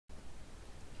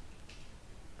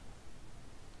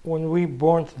when we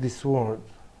born to this world,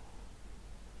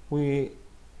 we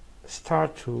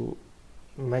start to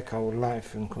make our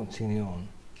life and continue on.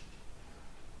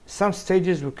 Some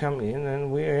stages we come in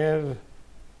and we are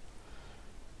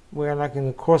like in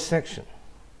a cross section,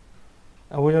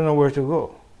 and we don't know where to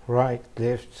go, right,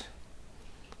 left,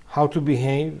 how to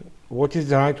behave, what is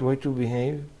the right way to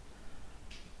behave.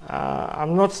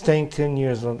 I'm not staying 10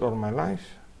 years old all my life.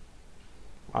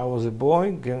 I was a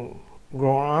boy,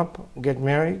 grow up, get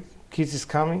married, kids is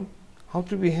coming. How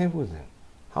to behave with them,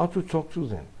 how to talk to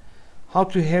them, how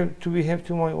to behave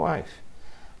to my wife,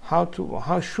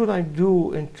 how should I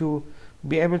do and to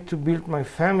be able to build my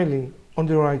family on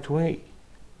the right way.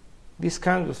 These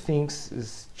kind of things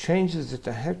is changes that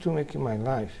I have to make in my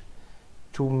life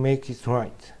to make it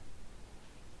right.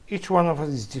 Each one of us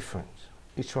is different.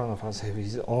 Each one of us has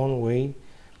his own way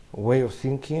of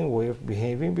thinking, way of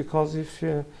behaving, because if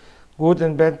good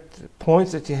and bad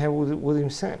points that he has with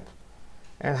himself,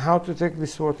 and how to take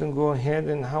this world and go ahead,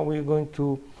 and how we're going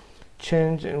to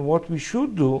change, and what we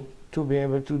should do to be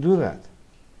able to do that.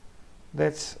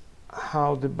 That's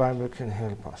how the Bible can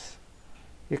help us.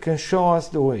 It can show us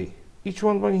the way, each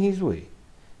one by his way.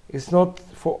 It's not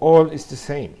for all, it's the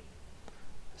same.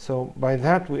 So by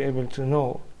that we're able to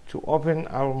know, to open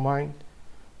our mind,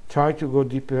 try to go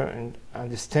deeper and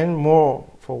understand more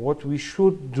for what we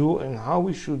should do and how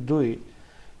we should do it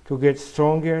to get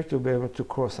stronger, to be able to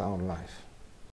cross our life.